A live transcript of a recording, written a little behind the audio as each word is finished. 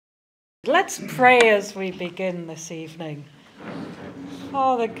Let's pray as we begin this evening.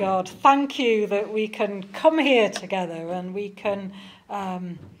 Father God, thank you that we can come here together and we can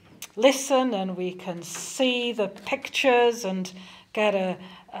listen and we can see the pictures and get a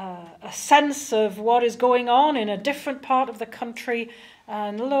sense of what is going on in a different part of the country.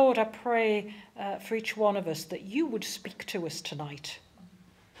 And Lord, I pray for each one of us that you would speak to us tonight.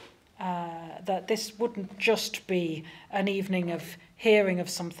 That this wouldn't just be an evening of hearing of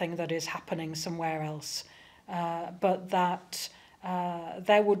something that is happening somewhere else, but that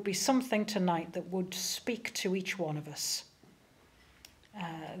there would be something tonight that would speak to each one of us.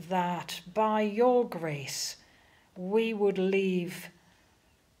 That by your grace we would leave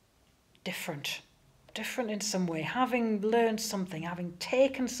different in some way, having learned something, having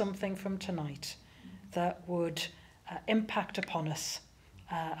taken something from tonight that would impact upon us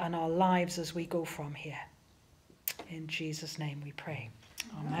and our lives as we go from here. In Jesus' name we pray.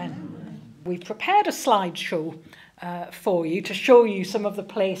 Amen. We've prepared a slideshow for you to show you some of the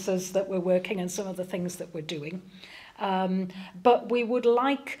places that we're working and some of the things that we're doing. But we would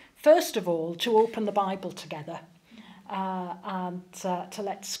like, first of all, to open the Bible together and to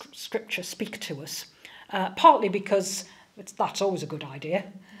let Scripture speak to us. Partly because that's always a good idea.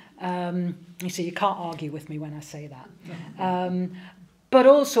 You see, you can't argue with me when I say that. But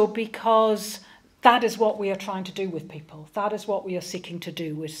also because that is what we are trying to do with people. That is what we are seeking to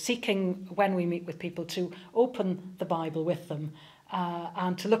do. We're seeking, when we meet with people, to open the Bible with them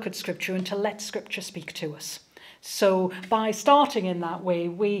and to look at Scripture and to let Scripture speak to us. So by starting in that way,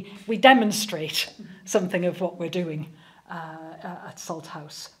 we demonstrate something of what we're doing at Salt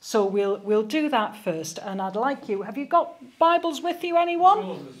House. So we'll do that first. And I'd like you, have you got Bibles with you,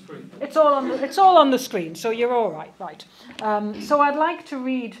 anyone? It's all on the screen. It's all on the screen, so you're all right. Right. So I'd like to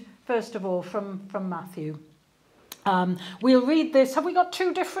read, first of all, from Matthew. We'll read this. Have we got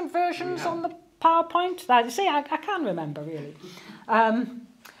two different versions on the PowerPoint? See, I can't remember, really.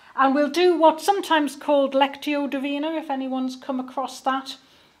 And we'll do what's sometimes called Lectio Divina, if anyone's come across that.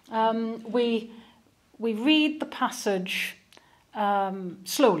 We read the passage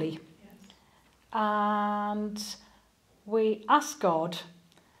slowly. And we ask God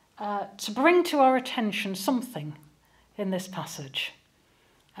to bring to our attention something in this passage.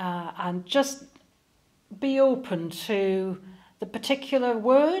 And just be open to the particular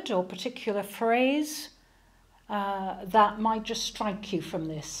word or particular phrase that might just strike you from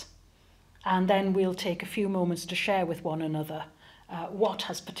this. And then we'll take a few moments to share with one another what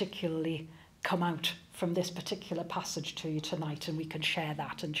has particularly come out from this particular passage to you tonight, and we can share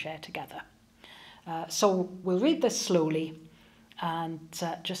that and share together. So we'll read this slowly and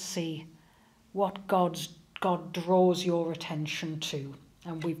just see what God draws your attention to.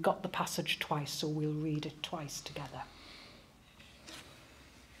 And we've got the passage twice, so we'll read it twice together.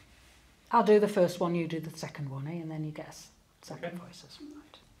 I'll do the first one, you do the second one, and then you get second voices.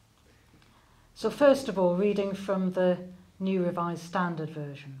 Right. So first of all, reading from the New Revised Standard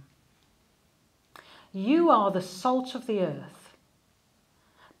Version. You are the salt of the earth.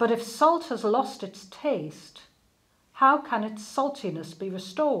 But if salt has lost its taste, how can its saltiness be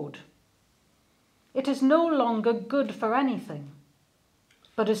restored? It is no longer good for anything,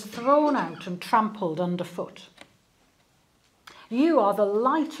 but is thrown out and trampled underfoot. You are the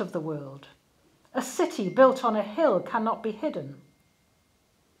light of the world. A city built on a hill cannot be hidden.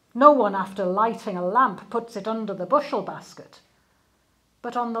 No one, after lighting a lamp, puts it under the bushel basket,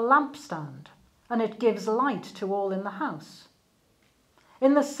 but on the lampstand, and it gives light to all in the house.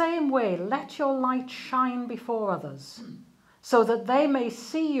 In the same way, let your light shine before others, so that they may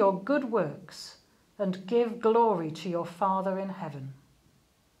see your good works and give glory to your Father in heaven.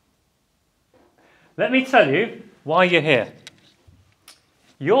 Let me tell you why you're here.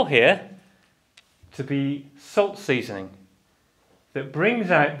 You're here to be salt seasoning that brings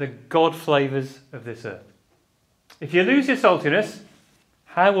out the God flavours of this earth. If you lose your saltiness,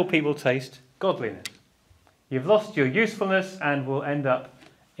 how will people taste godliness? You've lost your usefulness and will end up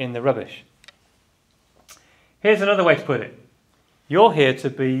in the rubbish. Here's another way to put it. You're here to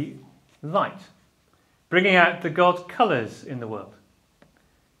be light, bringing out the God colours in the world.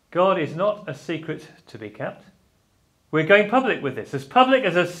 God is not a secret to be kept. We're going public with this, as public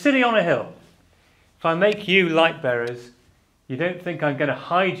as a city on a hill. If I make you light bearers, you don't think I'm going to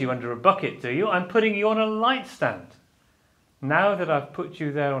hide you under a bucket, do you? I'm putting you on a light stand. Now that I've put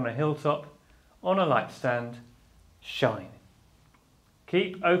you there on a hilltop, on a light stand, shine.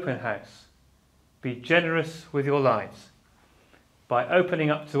 Keep open house. Be generous with your lives. By opening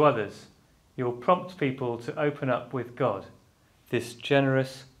up to others, you'll prompt people to open up with God, this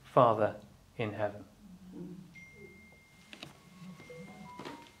generous Father in heaven.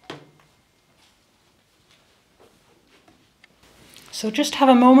 So just have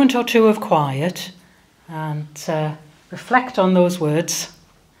a moment or two of quiet and reflect on those words.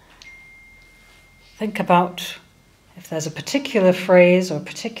 Think about if there's a particular phrase or a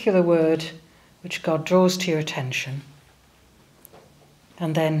particular word which God draws to your attention.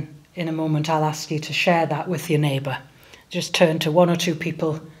 And then in a moment I'll ask you to share that with your neighbour. Just turn to one or two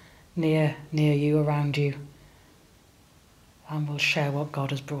people near you, around you, and we'll share what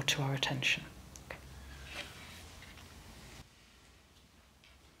God has brought to our attention.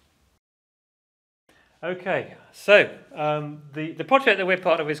 Okay, so the project that we're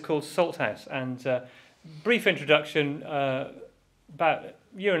part of is called Salt House, and brief introduction, about a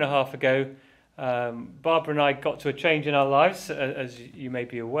year and a half ago, Barbara and I got to a change in our lives. As you may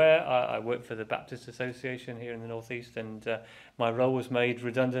be aware, I work for the Baptist Association here in the North East, and my role was made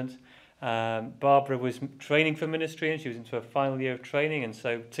redundant. Barbara was training for ministry, and she was into her final year of training, and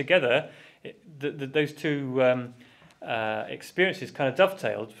so together, those two experiences kind of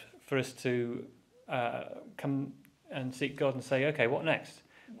dovetailed for us to come and seek God and say, okay, what next?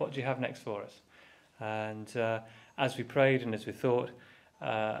 What do you have next for us? And as we prayed and as we thought,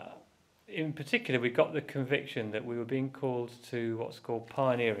 in particular, we got the conviction that we were being called to what's called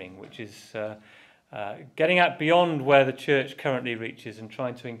pioneering, which is getting out beyond where the church currently reaches and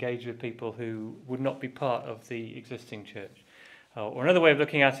trying to engage with people who would not be part of the existing church. Or another way of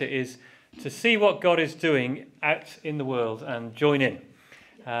looking at it is to see what God is doing out in the world and join in.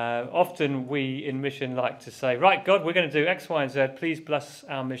 Often we in mission like to say, right, God, we're going to do X, Y, and Z, please bless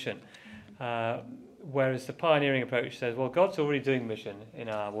our mission. Whereas the pioneering approach says, well, God's already doing mission in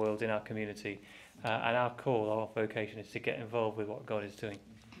our world, in our community, and our call, our vocation is to get involved with what God is doing.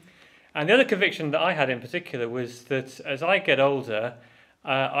 And the other conviction that I had in particular was that as I get older,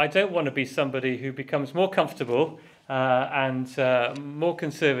 I don't want to be somebody who becomes more comfortable and more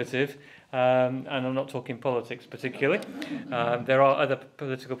conservative. And I'm not talking politics particularly. There are other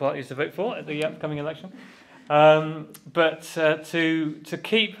political parties to vote for at the upcoming election. But to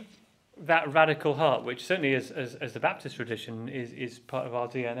keep that radical heart, which certainly as the Baptist tradition is part of our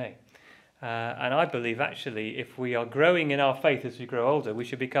DNA. And I believe actually if we are growing in our faith as we grow older, we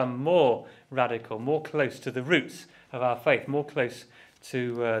should become more radical, more close to the roots of our faith, more close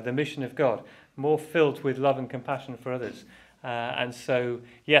to the mission of God, more filled with love and compassion for others. And so,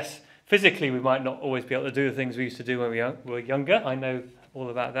 yes, physically, we might not always be able to do the things we used to do when we were younger. I know all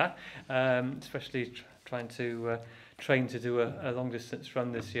about that, especially trying to train to do a long-distance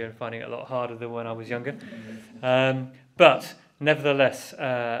run this year and finding it a lot harder than when I was younger. But nevertheless,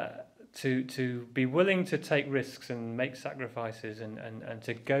 to be willing to take risks and make sacrifices and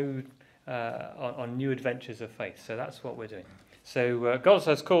to go on new adventures of faith. So that's what we're doing. So God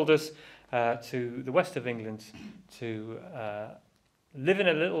has called us to the west of England to live in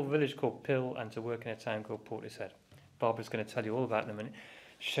a little village called Pill and to work in a town called Portishead. Barbara's going to tell you all about them and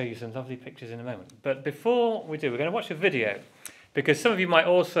show you some lovely pictures in a moment. But before we do, we're going to watch a video because some of you might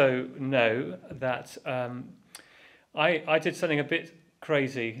also know that I did something a bit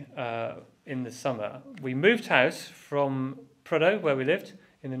crazy in the summer. We moved house from Prudhoe, where we lived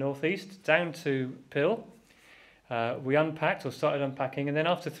in the northeast, down to Pill. We unpacked or started unpacking, and then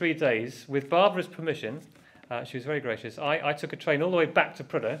after 3 days, with Barbara's permission, she was very gracious, I took a train all the way back to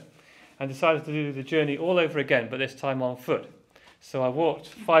Prudhoe and decided to do the journey all over again, but this time on foot. So I walked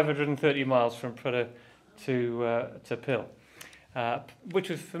 530 miles from Prudhoe to Pill, which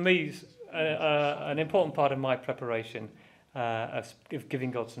was for me an important part of my preparation of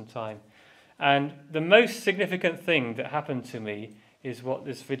giving God some time. And the most significant thing that happened to me is what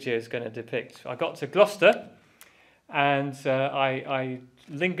this video is going to depict. I got to Gloucester, and I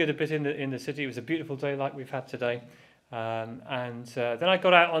lingered a bit in the city. It was a beautiful day like we've had today. Then I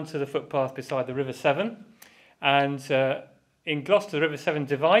got out onto the footpath beside the River Severn. And in Gloucester, the River Severn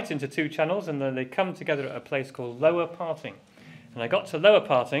divides into two channels, and then they come together at a place called Lough Parting. And I got to Lough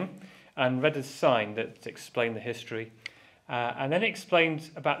Parting and read a sign that explained the history. And then it explained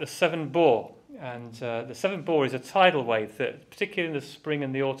about the Severn Bore. And the Severn Bore is a tidal wave that, particularly in the spring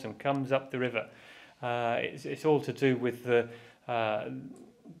and the autumn, comes up the river. It's all to do with the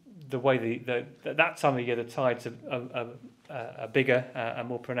way that time of year the tides are bigger and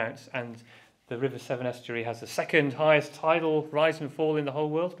more pronounced, and the River Severn estuary has the second highest tidal rise and fall in the whole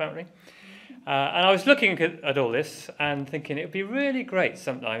world, apparently. And I was looking at all this and thinking it would be really great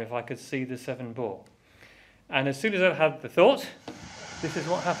sometime if I could see the Severn Bore. And as soon as I had the thought, this is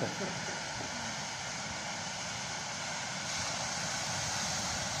what happened.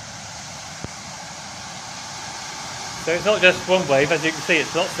 So it's not just one wave, as you can see,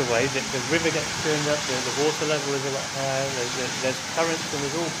 it's lots of waves. The river gets turned up, the water level is a lot higher, there's currents and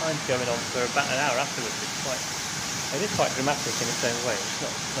there's all kinds going on for about an hour afterwards. It's quite It is quite dramatic in its own way. It's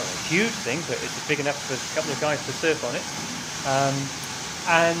not a huge thing, but it's big enough for a couple of guys to surf on it.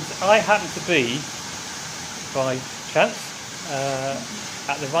 And I happened to be, by chance,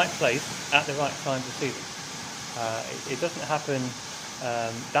 at the right place at the right time to see this. It doesn't happen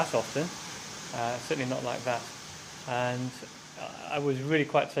that often, certainly not like that. And I was really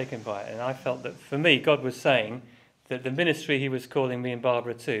quite taken by it, and I felt that for me, God was saying that the ministry he was calling me and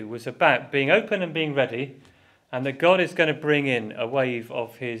Barbara to was about being open and being ready, and that God is going to bring in a wave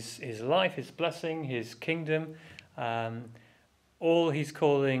of his life, his blessing, his kingdom, all he's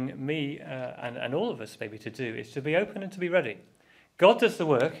calling me and all of us maybe to do is to be open and to be ready. God does the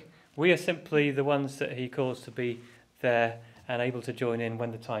work. We are simply the ones that he calls to be there and able to join in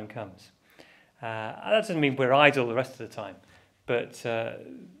when the time comes. That doesn't mean we're idle the rest of the time, but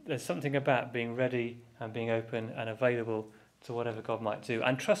there's something about being ready and being open and available to whatever God might do,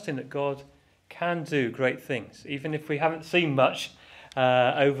 and trusting that God can do great things. Even if we haven't seen much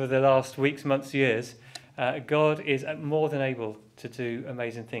over the last weeks, months, years, God is more than able to do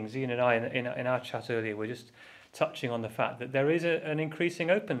amazing things. Ian and I, in our chat earlier, were just touching on the fact that there is an increasing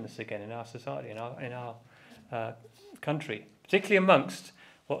openness again in our society, in our country, particularly amongst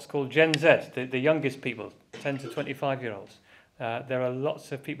what's called Gen Z, the youngest people, 10 to 25-year-olds. There are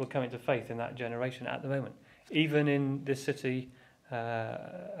lots of people coming to faith in that generation at the moment, even in this city,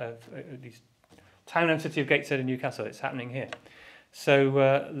 of this town and city of Gateshead and Newcastle. It's happening here.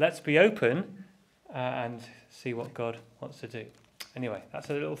 So let's be open and see what God wants to do. Anyway, that's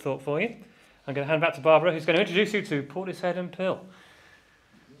a little thought for you. I'm going to hand back to Barbara, who's going to introduce you to Portishead and Pill.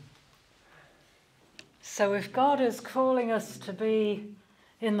 So if God is calling us to be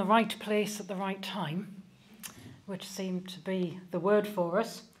in the right place at the right time, which seemed to be the word for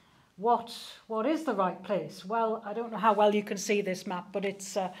us, what is the right place? Well, I don't know how well you can see this map, but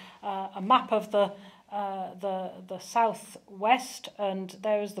it's a map of the southwest, and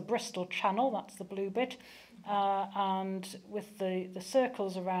there's the Bristol Channel, that's the blue bit, and with the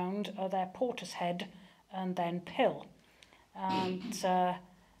circles around are there Portishead and then Pill. And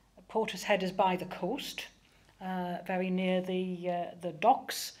Portishead is by the coast, very near the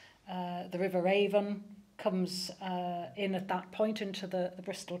docks. The River Avon comes in at that point into the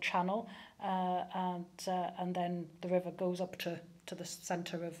Bristol Channel, and then the river goes up to the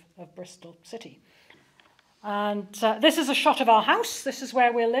centre of Bristol City. And this is a shot of our house. This is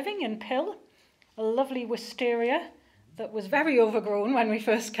where we're living in Pill, a lovely wisteria that was very overgrown when we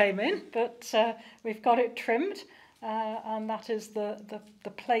first came in, but we've got it trimmed, and that is the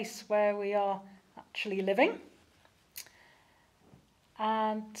place where we are actually living.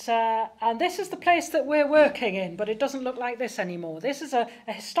 And this is the place that we're working in, but it doesn't look like this anymore. This is a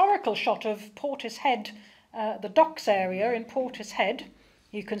historical shot of Portishead, the docks area in Portishead.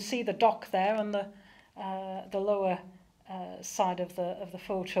 You can see the dock there on the lower side of the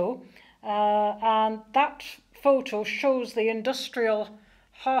photo. And that photo shows the industrial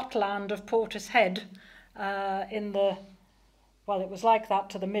heartland of Portishead in the... Well, it was like that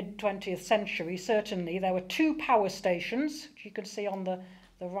to the mid-20th century, certainly. There were two power stations, which you can see on the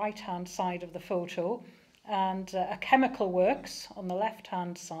right-hand side of the photo, and a chemical works on the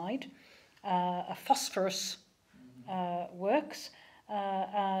left-hand side, a phosphorus works,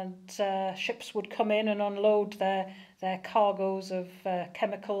 and ships would come in and unload their cargoes of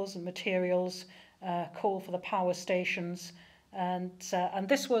chemicals and materials, coal for the power stations, and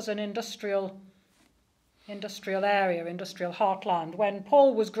this was an industrial area, industrial heartland. When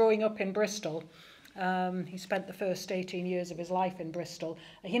Paul was growing up in Bristol, he spent the first 18 years of his life in Bristol.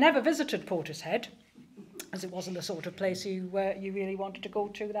 He never visited Portishead, as it wasn't the sort of place you really wanted to go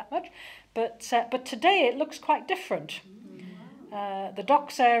to that much. But today it looks quite different. The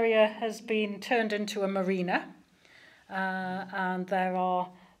docks area has been turned into a marina, and there are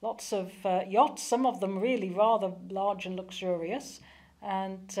lots of yachts, some of them really rather large and luxurious.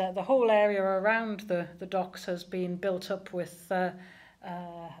 And the whole area around the docks has been built up with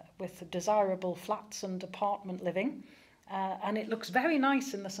desirable flats and apartment living, and it looks very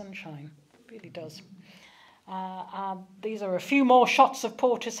nice in the sunshine. It really does. These are a few more shots of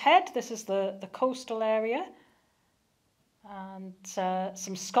Portishead. This is the coastal area, and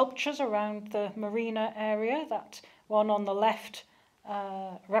some sculptures around the marina area. That one on the left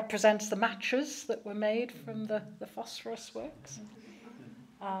represents the matches that were made from the phosphorus works.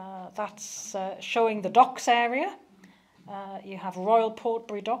 That's showing the docks area. You have Royal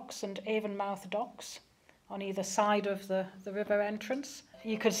Portbury Docks and Avonmouth Docks on either side of the river entrance.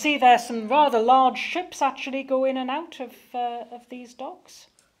 You can see there's some rather large ships actually go in and out of these docks.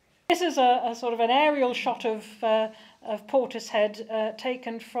 This is a sort of an aerial shot of Portishead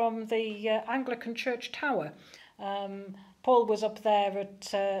taken from the Anglican Church Tower. Paul was up there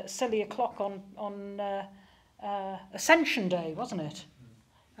at silly o'clock on Ascension Day, wasn't it?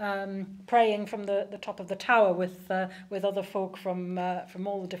 Praying from the top of the tower with other folk from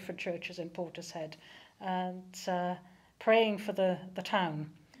all the different churches in Portishead, and praying for the town.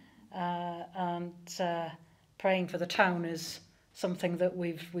 And praying for the town is something that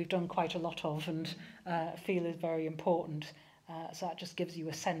we've done quite a lot of, and feel is very important. So that just gives you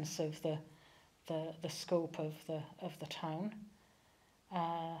a sense of the scope of the town.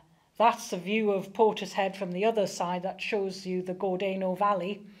 That's a view of Portishead from the other side. That shows you the Gordano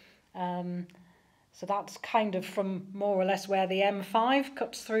Valley. So that's kind of from more or less where the M5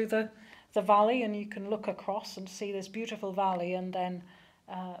 cuts through the valley, and you can look across and see this beautiful valley, and then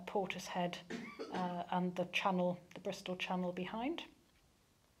Portishead and the channel, the Bristol Channel behind.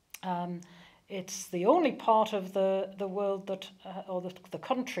 It's the only part of the world that, or the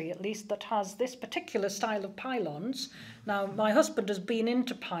country at least, that has this particular style of pylons. Now, my husband has been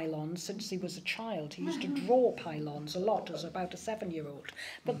into pylons since he was a child. He used to draw pylons a lot as about a 7-year-old.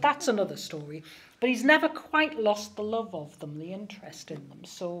 But that's another story. But he's never quite lost the love of them, the interest in them.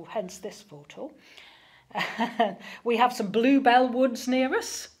 So hence this photo. We have some bluebell woods near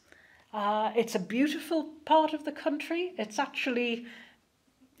us. It's a beautiful part of the country. It's actually,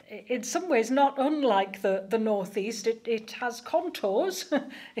 in some ways, not unlike the northeast. It has contours.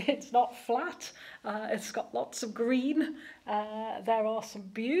 It's not flat. It's got lots of green. There are some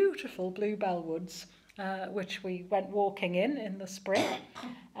beautiful bluebell woods, which we went walking in the spring.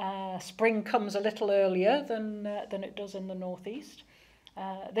 Spring comes a little earlier than it does in the northeast.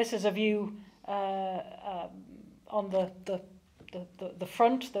 This is a view on the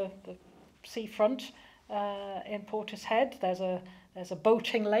front, the seafront in Portishead. There's a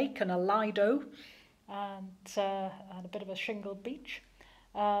boating lake and a lido, and a bit of a shingled beach.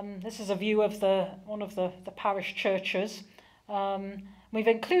 This is a view of one of the parish churches. We've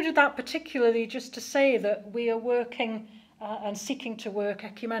included that particularly just to say that we are working and seeking to work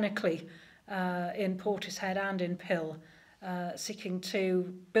ecumenically in Portishead and in Pill, seeking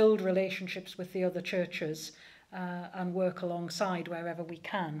to build relationships with the other churches and work alongside wherever we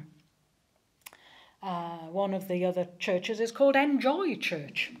can. One of the other churches is called Enjoy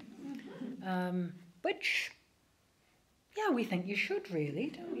Church, which, yeah, we think you should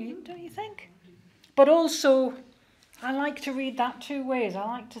really, don't you think? But also, I like to read that two ways. I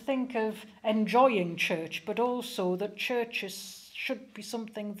like to think of enjoying church, but also that church should be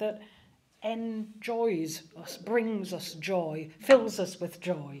something that enjoys us, brings us joy, fills us with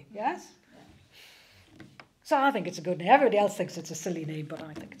joy, yes? So I think it's a good name. Everybody else thinks it's a silly name, but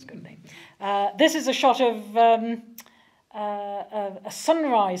I think it's a good name. This is a shot of a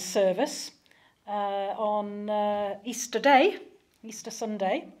sunrise service on Easter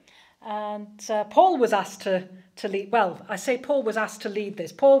Sunday. And Paul was asked to lead. Well, I say Paul was asked to lead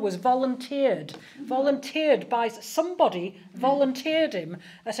this. Paul was volunteered by somebody, volunteered him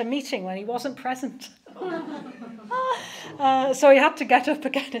at a meeting when he wasn't present. So he had to get up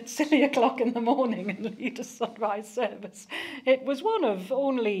again at silly o'clock in the morning and lead a sunrise service. It was one of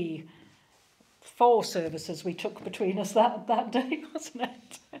only 4 services we took between us that day, wasn't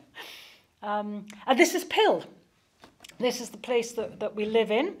it? And this is Pill. This is the place that we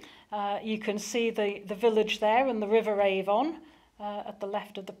live in. You can see the village there and the River Avon at the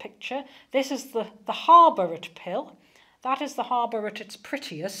left of the picture. This is the harbour at Pill. That is the harbour at its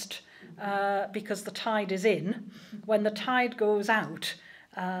prettiest because the tide is in. When the tide goes out,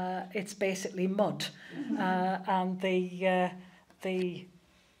 it's basically mud, and the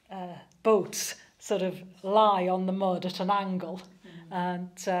boats sort of lie on the mud at an angle. And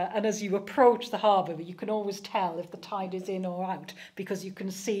as you approach the harbour, you can always tell if the tide is in or out because you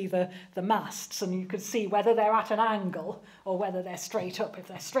can see the masts and you can see whether they're at an angle or whether they're straight up. If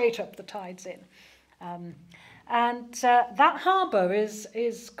they're straight up, the tide's in. And that harbour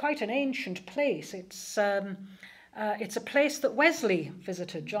is quite an ancient place. It's a place that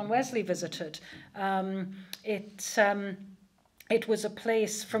John Wesley visited. It was a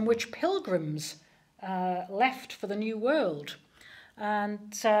place from which pilgrims left for the New World.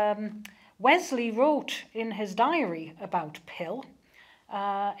 And Wesley wrote in his diary about Pill.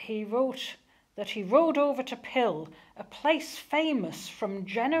 He wrote that he rode over to Pill, a place famous from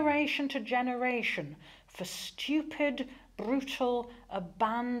generation to generation for stupid, brutal,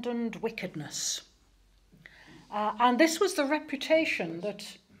 abandoned wickedness. And this was the reputation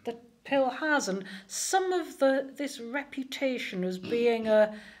that Pill has, and some of this reputation as being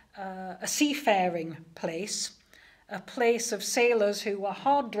a seafaring place, a place of sailors who were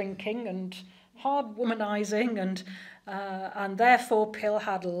hard drinking and hard womanizing And therefore Pill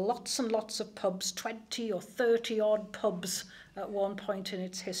had lots and lots of pubs, 20 or 30 odd pubs at one point in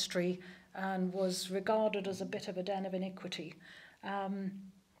its history, and was regarded as a bit of a den of iniquity. And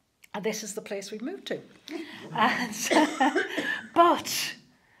this is the place we've moved to. But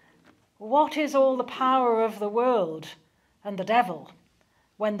what is all the power of the world and the devil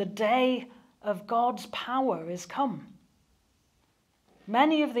when the day of God's power is come?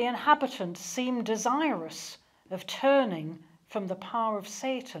 Many of the inhabitants seem desirous of turning from the power of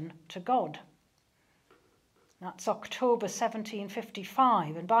Satan to God. That's October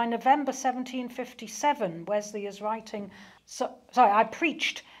 1755, and by November 1757, Wesley is writing, I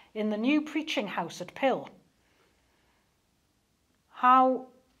preached in the new preaching house at Pill. How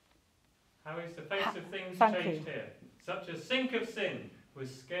is the face of things thank changed you. here? Such a sink of sin was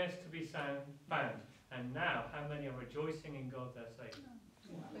scarce to be found, and now how many are rejoicing in God their Saviour?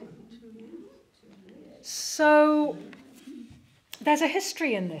 So there's a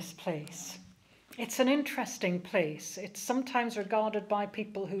history in this place. It's an interesting place. It's sometimes regarded by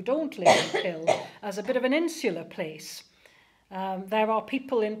people who don't live in Pill as a bit of an insular place. There are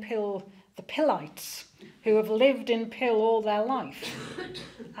people in Pill, the Pillites, who have lived in Pill all their life.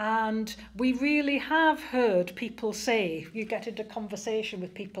 And we really have heard people say, you get into conversation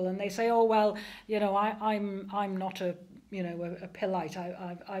with people and they say, oh, well, I'm not a Pillite.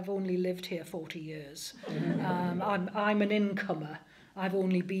 I've only lived here 40 years. I'm an incomer. I've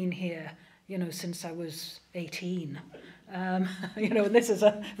only been here, since I was 18. And this is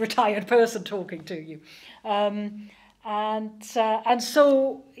a retired person talking to you. And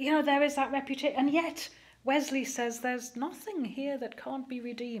so, there is that reputation. And yet, Wesley says there's nothing here that can't be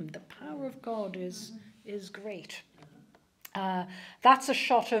redeemed. The power of God is great. That's a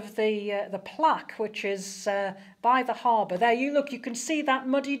shot of the plaque, which is by the harbour. There, you can see that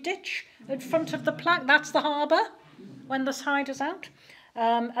muddy ditch in front of the plaque. That's the harbour when the tide is out.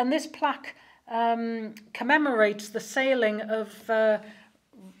 And this plaque commemorates the sailing of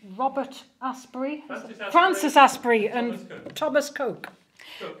Robert Asprey, Francis Asprey and Thomas Cook.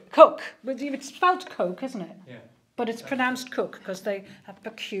 Cook. It's spelt Coke, isn't it? Yeah. But it's pronounced Cook because they have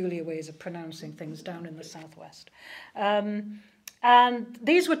peculiar ways of pronouncing things down in the southwest. And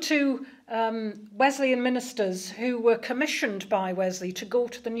these were two Wesleyan ministers who were commissioned by Wesley to go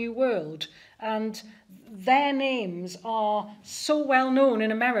to the New World. And their names are so well known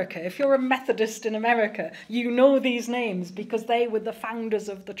in America. If you're a Methodist in America, you know these names because they were the founders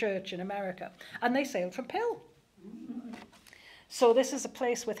of the church in America. And they sailed from Pill. So this is a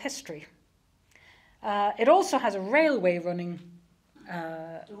place with history. It also has a railway running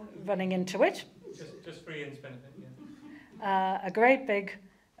into it. Just for Ian's benefit, yeah. A great big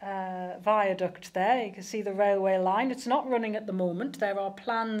viaduct there. You can see the railway line. It's not running at the moment. There are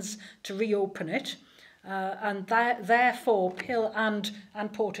plans to reopen it. And therefore, Pill and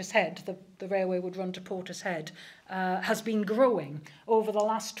Portishead, the railway would run to Portishead, has been growing over the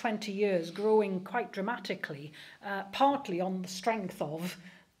last 20 years, growing quite dramatically, partly on the strength of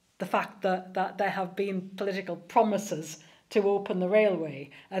the fact that there have been political promises to open the railway,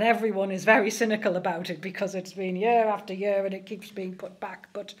 and everyone is very cynical about it because it's been year after year and it keeps being put back,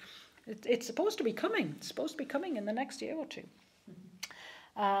 but it's supposed to be coming. It's supposed to be coming in the next year or two.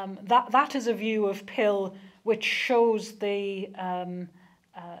 That is a view of Pill which shows the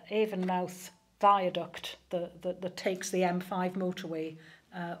Avonmouth viaduct that takes the M5 motorway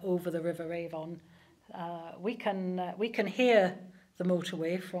over the River Avon. We can hear the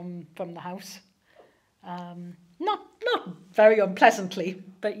motorway from the house. Not very unpleasantly,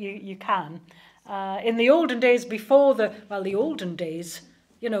 but you can. In the olden days the olden days,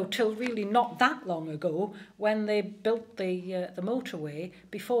 till really not that long ago, when they built the motorway,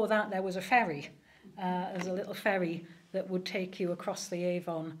 before that there was a ferry. There's a little ferry that would take you across the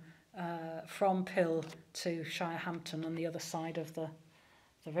Avon from Pill to Shirehampton on the other side of the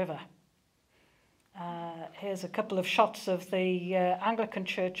river. Here's a couple of shots of the Anglican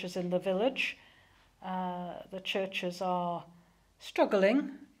churches in the village. The churches are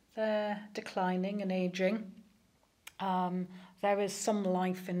struggling, they're declining and ageing. There is some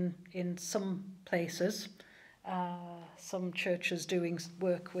life in some places, some churches doing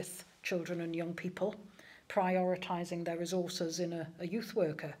work with children and young people, prioritising their resources in a youth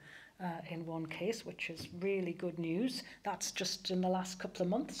worker in one case, which is really good news. That's just in the last couple of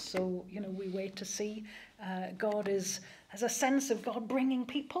months, so we wait to see. God has a sense of God bringing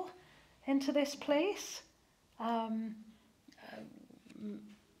people into this place.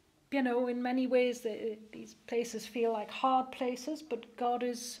 In many ways, these places feel like hard places, but God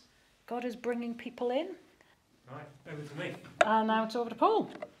is bringing people in. Right, over to me. And now it's over to Paul.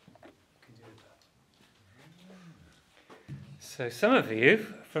 So some of you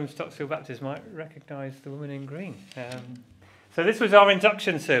from Stocksfield Baptist might recognise the woman in green. So this was our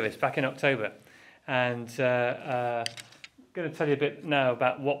induction service back in October, and I'm going to tell you a bit now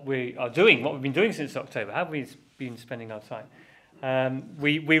about what we are doing, what we've been doing since October, how we've been spending our time.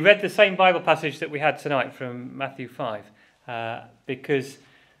 We read the same Bible passage that we had tonight from Matthew 5, because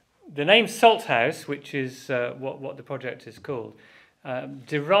the name Salt House, which is what the project is called,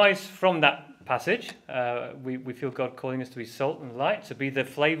 derives from that passage. We feel God calling us to be salt and light, to be the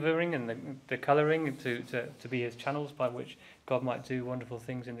flavouring and the colouring, to be his channels by which God might do wonderful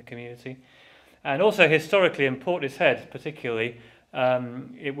things in the community. And also historically in Portishead particularly,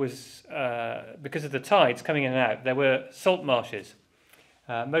 it was because of the tides coming in and out, there were salt marshes.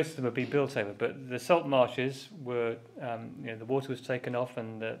 Most of them have been built over, but the salt marshes were, the water was taken off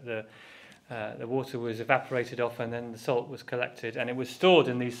and the water was evaporated off, and then the salt was collected, and it was stored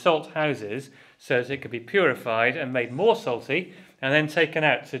in these salt houses so that it could be purified and made more salty, and then taken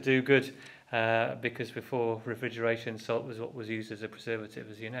out to do good, because before refrigeration, salt was what was used as a preservative,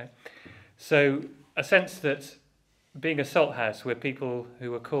 as you know. So a sense that being a salt house, we're people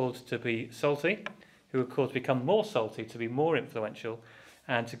who are called to be salty, who are called to become more salty, to be more influential,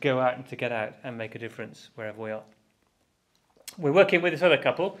 and to go out and to get out and make a difference wherever we are. We're working with this other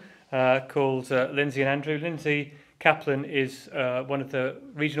couple called Lindsay and Andrew. Lindsay Kaplan is one of the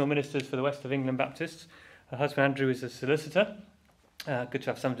regional ministers for the West of England Baptists. Her husband Andrew is a solicitor. Good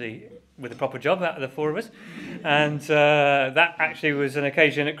to have somebody with a proper job out of the four of us. And that actually was an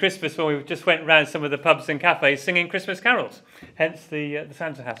occasion at Christmas when we just went round some of the pubs and cafes singing Christmas carols. Hence the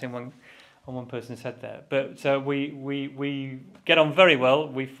Santa hat on one person's head there. But we get on very well.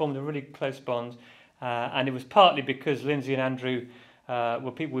 We formed a really close bond. And it was partly because Lindsay and Andrew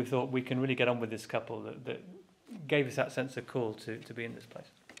were people we thought we can really get on with this couple that gave us that sense of call to be in this place.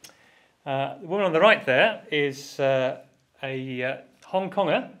 The woman on the right there is a Hong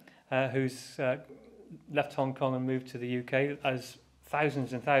Konger who's left Hong Kong and moved to the UK, as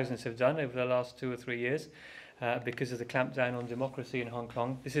thousands and thousands have done over the last 2 or 3 years because of the clampdown on democracy in Hong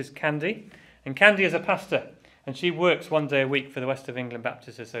Kong. This is Candy, and Candy is a pastor, and she works 1 day a week for the West of England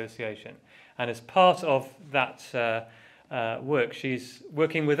Baptist Association. And as part of that work, she's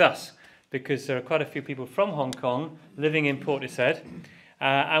working with us because there are quite a few people from Hong Kong living in Portishead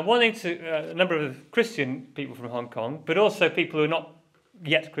and wanting to, a number of Christian people from Hong Kong, but also people who are not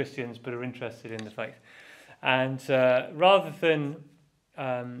yet Christians but are interested in the faith. And rather than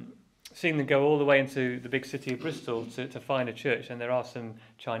seeing them go all the way into the big city of Bristol to find a church, and there are some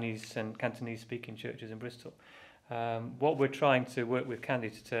Chinese and Cantonese speaking churches in Bristol, what we're trying to work with Candy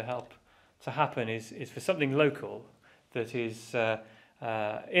to help to happen is for something local that is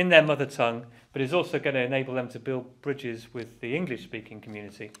in their mother tongue, but is also going to enable them to build bridges with the English-speaking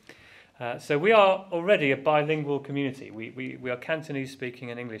community. So we are already a bilingual community. We are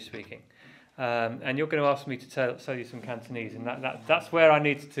Cantonese-speaking and English-speaking. And you're going to ask me to tell you some Cantonese, and that's where I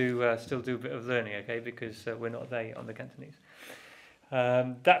need to still do a bit of learning, okay, because we're not there on the Cantonese.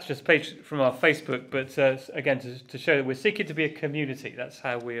 That's just a page from our Facebook, but again, to show that we're seeking to be a community. That's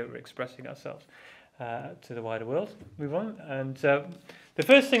how we are expressing ourselves to the wider world. Move on. And the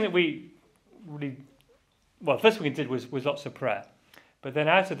first thing that the first thing we did was lots of prayer. But then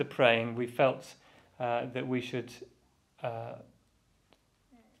out of the praying, we felt that we should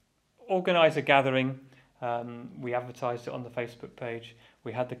organise a gathering. We advertised it on the Facebook page.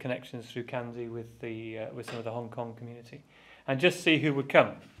 We had the connections through Candy with some of the Hong Kong community. And just see who would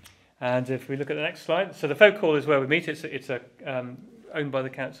come. And if we look at the next slide, so the folk hall is where we meet. It's owned by the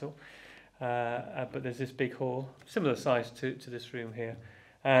council, but there's this big hall, similar size to this room here.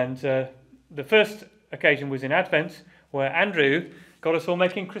 And the first occasion was in Advent, where Andrew got us all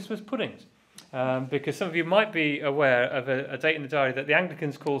making Christmas puddings. Because some of you might be aware of a date in the diary that the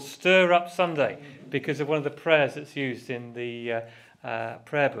Anglicans call Stir Up Sunday, because of one of the prayers that's used in the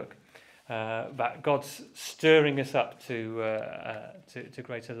prayer book. About God's stirring us up to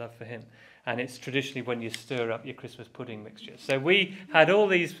greater love for him. And it's traditionally when you stir up your Christmas pudding mixture. So we had all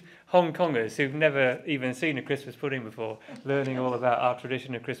these Hong Kongers who've never even seen a Christmas pudding before, learning all about our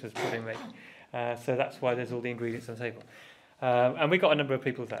tradition of Christmas pudding making. So that's why there's all the ingredients on the table. And we got a number of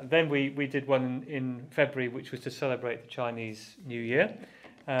people with that. Then we did one in February, which was to celebrate the Chinese New Year.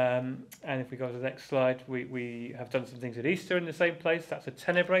 And if we go to the next slide, we have done some things at Easter in the same place. That's a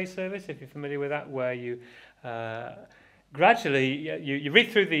Tenebrae service, if you're familiar with that, where you gradually you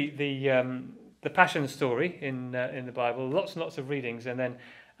read through the Passion story in the Bible, lots and lots of readings, and then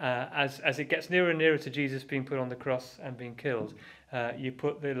as it gets nearer and nearer to Jesus being put on the cross and being killed, you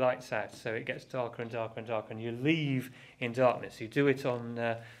put the lights out, so it gets darker and darker and darker, and you leave in darkness. You do it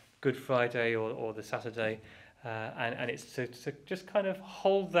on Good Friday or the Saturday. and it's to just kind of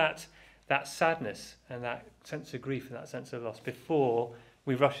hold that sadness and that sense of grief and that sense of loss before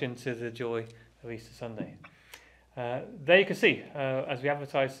we rush into the joy of Easter Sunday. There you can see, as we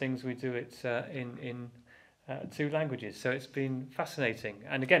advertise things, we do it in 2 languages. So it's been fascinating.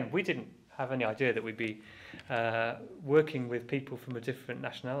 And again, we didn't have any idea that we'd be working with people from a different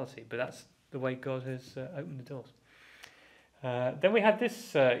nationality, but that's the way God has opened the doors. Then we had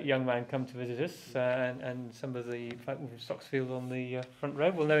this young man come to visit us, and some of the folk from Stocksfield on the front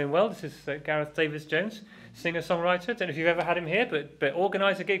row will know him well. This is Gareth Davis-Jones, singer-songwriter. Don't know if you've ever had him here, but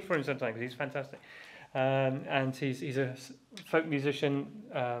organise a gig for him sometime, because he's fantastic. And he's a folk musician,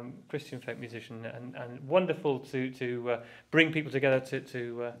 Christian folk musician, and wonderful to bring people together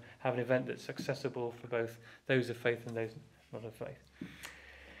to have an event that's accessible for both those of faith and those not of faith.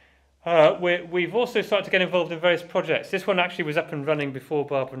 We've also started to get involved in various projects. This one actually was up and running before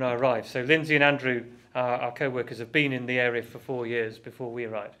Barbara and I arrived. So Lindsay and Andrew, our co-workers, have been in the area for 4 years before we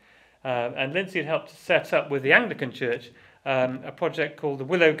arrived. And Lindsay had helped set up with the Anglican Church a project called the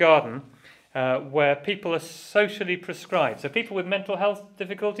Willough Garden, where people are socially prescribed. So people with mental health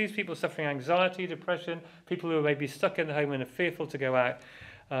difficulties, people suffering anxiety, depression, people who are maybe stuck in the home and are fearful to go out,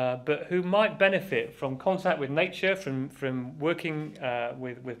 but who might benefit from contact with nature, from working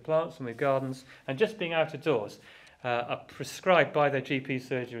with plants and with gardens, and just being out of doors, are prescribed by their GP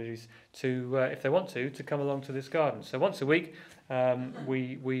surgeries to, if they want to come along to this garden. So once a week,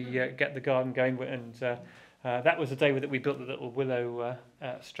 we get the garden going, and that was the day that we built the little willow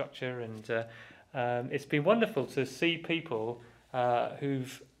structure, and it's been wonderful to see people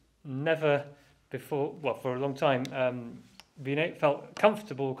who've never before, well, for a long time, felt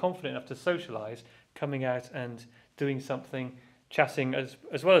comfortable, confident enough to socialise, coming out and doing something, chatting,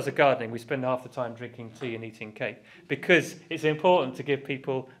 as well as the gardening. We spend half the time drinking tea and eating cake, because it's important to give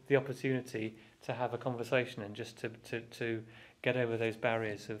people the opportunity to have a conversation and just to get over those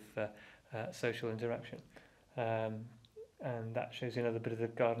barriers of social interaction. And that shows you another bit of the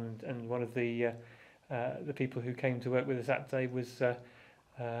garden. And one of the people who came to work with us that day was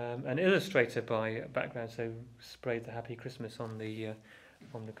an illustrator by background, so sprayed the Happy Christmas on the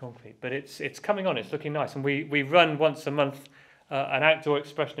concrete. But it's coming on. It's looking nice. And we run once a month an outdoor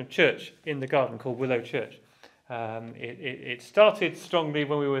expression of church in the garden called Willough Church. It started strongly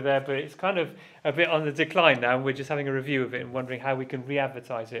when we were there, but it's kind of a bit on the decline now. We're just having a review of it and wondering how we can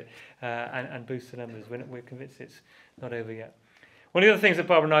re-advertise it and boost the numbers. We're convinced it's not over yet. One of the other things that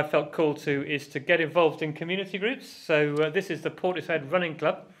Barbara and I felt called to is to get involved in community groups. So this is the Portishead Running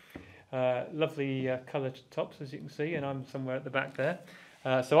Club. Lovely coloured tops, as you can see, and I'm somewhere at the back there.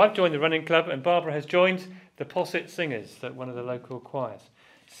 So I've joined the running club, and Barbara has joined the Posset Singers, one of the local choirs.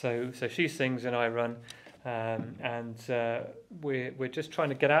 So she sings and I run. And we're just trying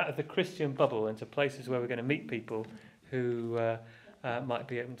to get out of the Christian bubble into places where we're going to meet people who might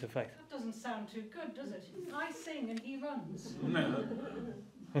be open to faith. That doesn't sound too good, does it? I sing and he runs. No.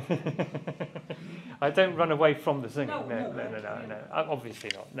 I don't run away from the singing. No.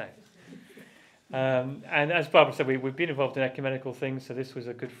 Obviously not. No. And as Barbara said, we've been involved in ecumenical things. So this was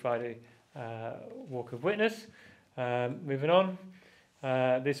a Good Friday walk of witness. Moving on.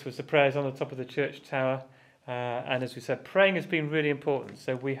 This was the prayers on the top of the church tower, and as we said, praying has been really important.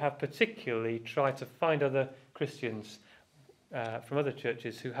 So we have particularly tried to find other Christians from other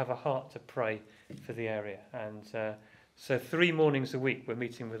churches who have a heart to pray for the area, and so 3 mornings a week we're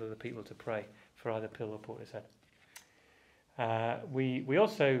meeting with other people to pray for either Pill or Portishead. We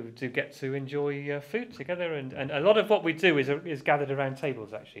also do get to enjoy food together, and a lot of what we do is gathered around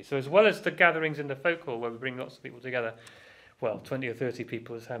tables, actually. So as well as the gatherings in the folk hall where we bring lots of people together, well, 20 or 30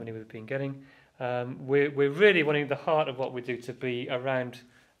 people is how many we've been getting. We're really wanting the heart of what we do to be around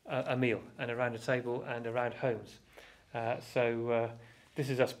a meal and around a table and around homes. So this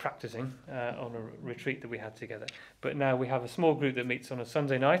is us practicing on a retreat that we had together. But now we have a small group that meets on a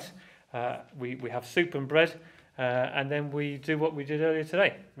Sunday night. We have soup and bread, and then we do what we did earlier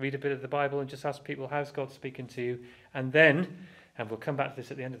today. Read a bit of the Bible and just ask people, how's God speaking to you? And then, and we'll come back to this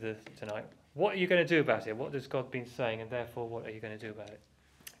at the end of tonight, what are you going to do about it? What has God been saying? And therefore, what are you going to do about it?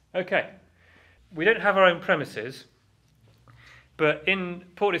 Okay. We don't have our own premises, but in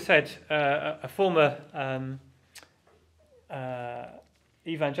Portishead, a former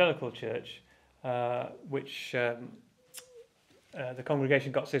evangelical church, which the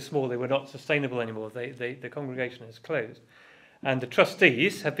congregation got so small they were not sustainable anymore. The congregation has closed. And the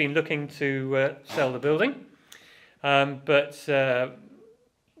trustees have been looking to sell the building, but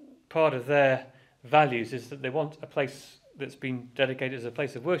part of their values is that they want a place that's been dedicated as a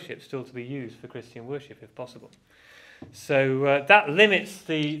place of worship still to be used for Christian worship if possible. So that limits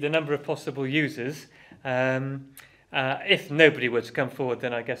the number of possible users, If nobody were to come forward,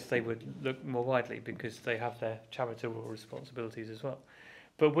 then I guess they would look more widely because they have their charitable responsibilities as well.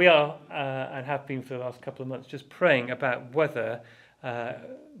 But we are, and have been for the last couple of months, just praying about whether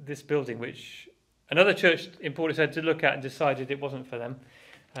this building, which another church in Portishead did look at and decided it wasn't for them,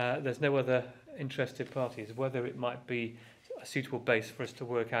 there's no other interested parties, whether it might be a suitable base for us to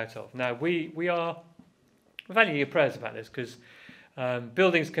work out of. Now, we value your prayers about this because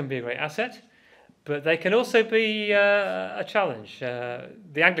buildings can be a great asset, but they can also be a challenge.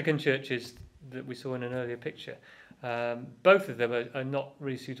 The Anglican churches that we saw in an earlier picture, both of them are not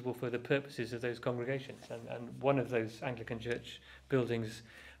really suitable for the purposes of those congregations. And one of those Anglican church buildings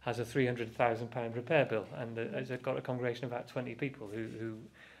has a £300,000 repair bill, and it's got a congregation of about 20 people who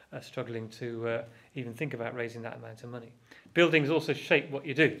are struggling to even think about raising that amount of money. Buildings also shape what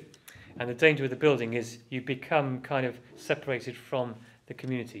you do. And the danger with the building is you become kind of separated from the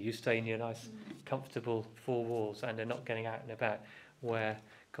community. You stay in your nice, comfortable four walls and are not getting out and about where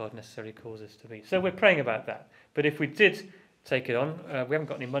God necessarily calls us to be. So we're praying about that. But if we did take it on, we haven't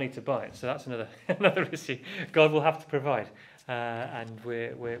got any money to buy it. So that's another issue. God will have to provide. And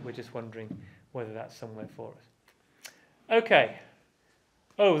we're just wondering whether that's somewhere for us. Okay.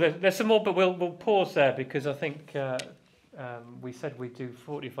 Oh, there's some more, but we'll pause there because I think we said we'd do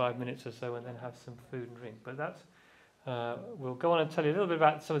 45 minutes or so and then have some food and drink. But that's we'll go on and tell you a little bit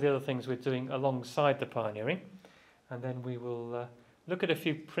about some of the other things we're doing alongside the pioneering, and then we will look at a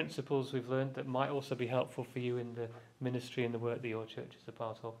few principles we've learned that might also be helpful for you in the ministry and the work that your church is a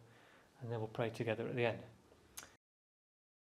part of, and then we'll pray together at the end.